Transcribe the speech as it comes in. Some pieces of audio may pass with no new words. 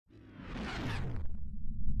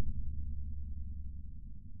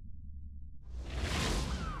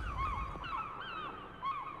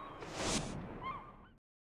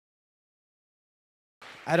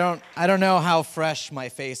I don't know how fresh my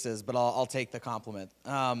face is, but I'll take the compliment.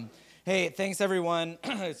 Hey, thanks everyone.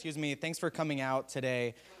 Excuse me. Thanks for coming out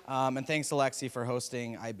today, and thanks Alexi for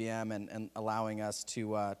hosting IBM and allowing us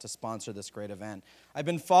to sponsor this great event. I've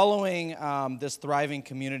been following this thriving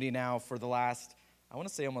community now for the last, I want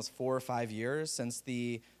to say, almost 4 or 5 years, since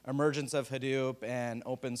the emergence of Hadoop and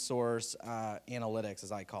open source analytics,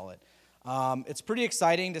 as I call it. It's pretty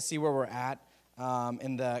exciting to see where we're at.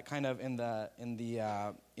 In the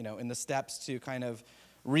steps to kind of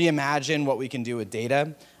reimagine what we can do with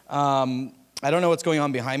data. I don't know what's going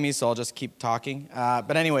on behind me, so I'll just keep talking.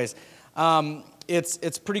 But anyways,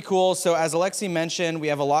 it's pretty cool. So as Alexi mentioned, we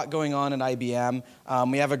have a lot going on at IBM.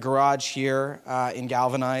 We have a garage here in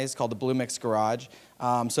Galvanize called the Blue Mix Garage.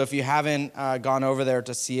 So if you haven't gone over there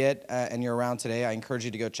to see it and you're around today, I encourage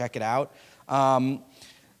you to go check it out.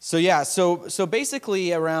 So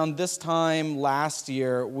basically around this time last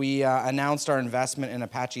year, we announced our investment in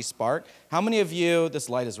Apache Spark. How many of you, this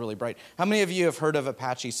light is really bright, how many of you have heard of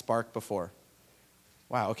Apache Spark before?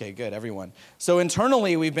 Wow, okay, good, everyone. So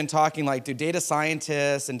internally, we've been talking like, do data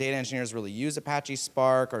scientists and data engineers really use Apache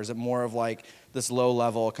Spark, or is it more of like this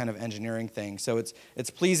low-level kind of engineering thing? So it's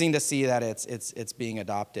pleasing to see that it's being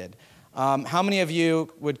adopted. How many of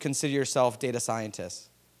you would consider yourself data scientists?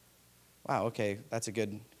 Wow, okay, that's a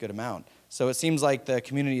good amount. So it seems like the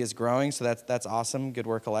community is growing, so that's awesome. Good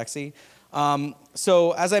work, Alexi.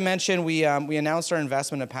 So as I mentioned, we announced our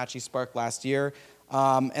investment in Apache Spark last year.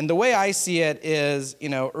 And the way I see it is,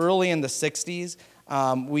 early in the 60s,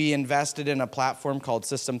 we invested in a platform called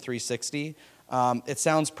System 360. It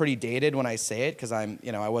sounds pretty dated when I say it, because I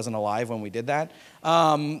wasn't alive when we did that.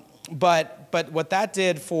 But what that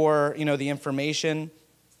did for, the information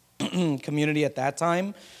community at that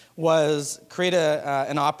time was create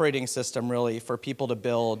an operating system, really, for people to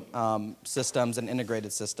build systems and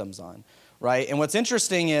integrated systems on, right? And what's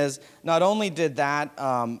interesting is not only did that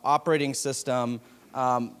operating system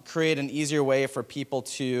create an easier way for people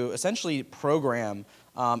to essentially program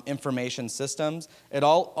information systems, it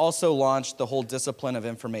also launched the whole discipline of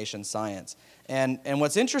information science. And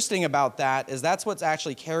what's interesting about that is that's what's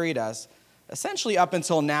actually carried us essentially up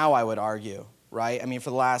until now, I would argue, right? I mean, for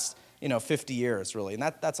the last 50 years, really, and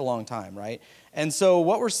that's a long time, right? And so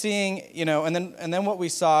what we're seeing, and then what we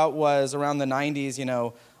saw was around the 90s,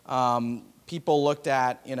 people looked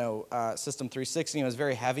at, System 360. It was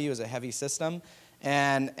very heavy. It was a heavy system,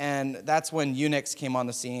 and that's when Unix came on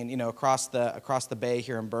the scene, across the bay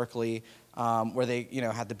here in Berkeley, where they,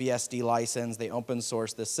 had the BSD license. They open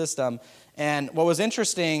sourced this system, and what was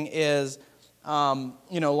interesting is,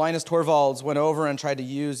 Linus Torvalds went over and tried to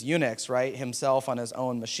use Unix, right, himself on his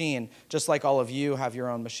own machine, just like all of you have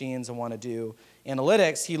your own machines and want to do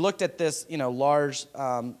analytics. He looked at this, large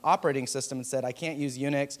operating system and said, I can't use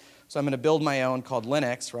Unix, so I'm going to build my own called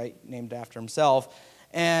Linux, right, named after himself.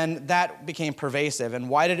 And that became pervasive. And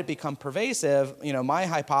why did it become pervasive? My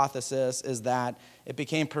hypothesis is that it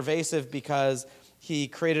became pervasive because he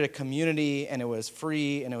created a community, and it was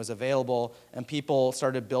free, and it was available, and people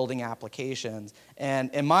started building applications.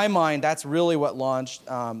 And in my mind, that's really what launched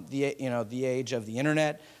the age of the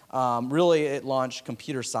internet. Really, it launched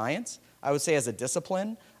computer science, I would say, as a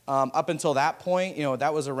discipline. Up until that point,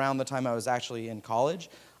 that was around the time I was actually in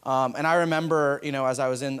college. And I remember, as I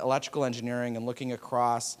was in electrical engineering and looking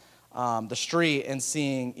across the street and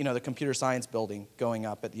seeing, the computer science building going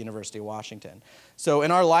up at the University of Washington. So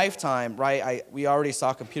in our lifetime, right, we already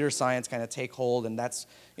saw computer science kind of take hold, and that's,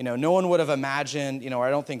 no one would have imagined, or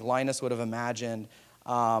I don't think Linus would have imagined,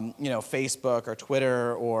 Facebook or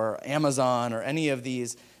Twitter or Amazon or any of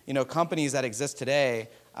these, companies that exist today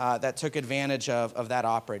that took advantage of that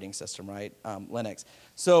operating system, right, Linux.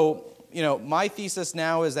 So, my thesis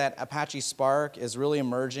now is that Apache Spark is really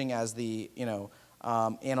emerging as the,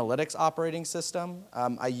 analytics operating system.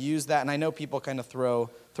 I use that, and I know people kind of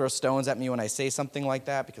throw stones at me when I say something like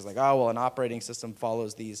that, because like, oh, well, an operating system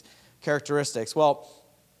follows these characteristics. Well,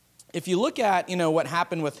 if you look at, what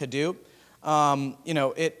happened with Hadoop,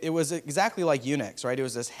 it was exactly like Unix, right? It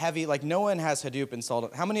was this heavy, like no one has Hadoop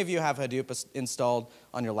installed. How many of you have Hadoop installed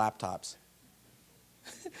on your laptops?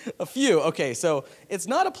 A few. Okay, so it's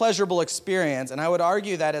not a pleasurable experience, and I would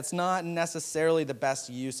argue that it's not necessarily the best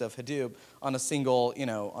use of Hadoop on a single,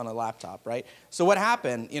 on a laptop, right? So what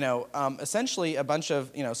happened, essentially a bunch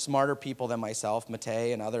of, smarter people than myself,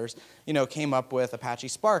 Matei and others, came up with Apache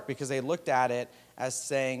Spark because they looked at it as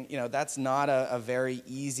saying, that's not a very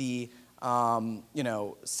easy,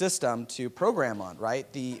 system to program on,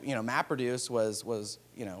 right? The, MapReduce was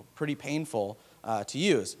pretty painful to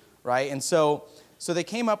use, right? And so they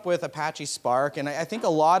came up with Apache Spark, and I think a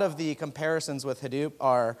lot of the comparisons with Hadoop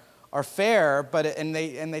are are fair, and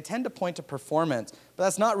they tend to point to performance, but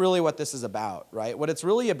that's not really what this is about, right? What it's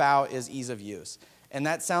really about is ease of use. And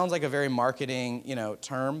that sounds like a very marketing,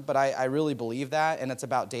 term, but I really believe that, and it's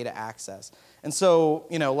about data access. And so,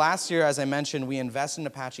 last year, as I mentioned, we invested in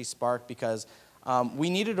Apache Spark because we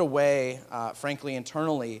needed a way, frankly,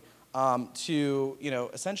 internally, to,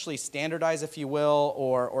 essentially standardize, if you will,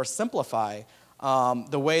 or simplify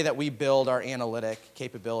the way that we build our analytic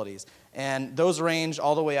capabilities. And those range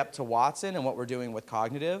all the way up to Watson and what we're doing with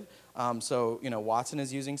cognitive. So, Watson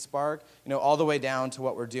is using Spark, all the way down to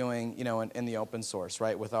what we're doing, in the open source,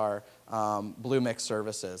 right, with our Blue Mix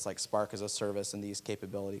services, like Spark as a service and these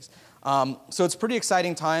capabilities. So it's pretty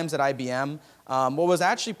exciting times at IBM. What was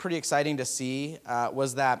actually pretty exciting to see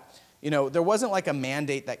was that, there wasn't like a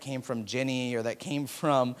mandate that came from Ginny or that came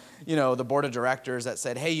from, the board of directors that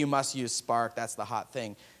said, hey, you must use Spark, that's the hot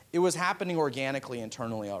thing. It was happening organically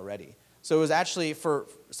internally already. So it was actually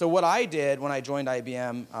so what I did when I joined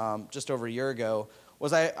IBM just over a year ago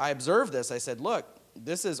was I observed this. I said, look,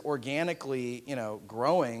 this is organically,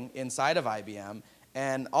 growing inside of IBM,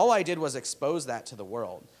 and all I did was expose that to the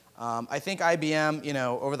world. I think IBM,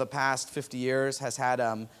 over the past 50 years has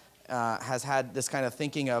had this kind of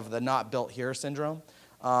thinking of the not built here syndrome.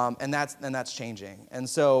 And that's changing. And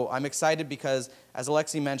so I'm excited because, as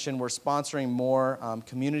Alexi mentioned, we're sponsoring more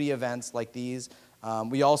community events like these.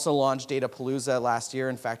 We also launched Datapalooza last year.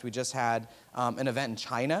 In fact, we just had an event in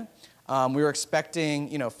China. We were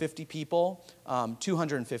expecting 50 people.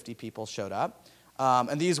 250 people showed up.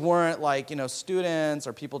 And these weren't like students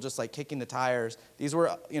or people just like kicking the tires. These were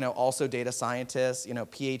also data scientists,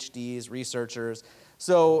 PhDs, researchers.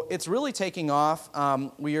 So it's really taking off.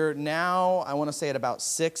 We are now, I want to say, at about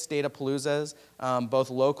 6 Datapaloozas,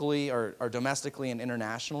 both locally or domestically and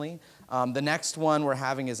internationally. The next one we're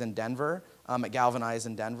having is in Denver, at Galvanize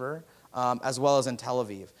in Denver, as well as in Tel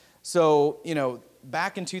Aviv. So,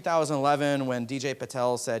 back in 2011 when DJ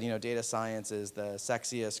Patel said, data science is the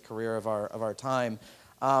sexiest career of our time,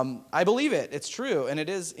 I believe it. It's true. And it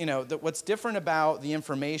is, what's different about the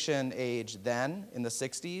information age then in the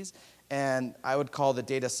 60s and I would call the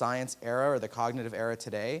data science era or the cognitive era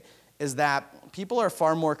today, is that people are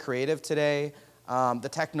far more creative today. The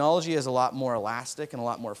technology is a lot more elastic and a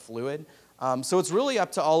lot more fluid. So it's really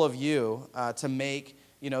up to all of you to make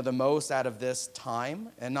the most out of this time,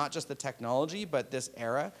 and not just the technology, but this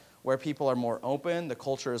era where people are more open, the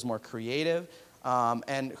culture is more creative,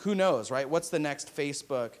 and who knows, right? What's the next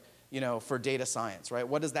Facebook for data science, right?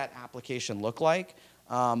 What does that application look like?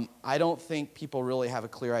 I don't think people really have a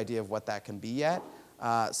clear idea of what that can be yet.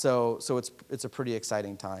 So it's a pretty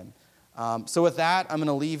exciting time. So with that, I'm going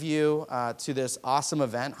to leave you to this awesome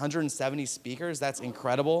event. 170 speakers. That's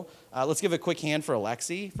incredible. Let's give a quick hand for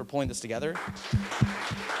Alexi for pulling this together.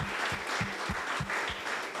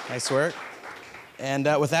 Nice work. And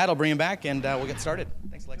with that, I'll bring him back, and we'll get started.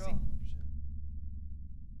 Thanks, Alexi.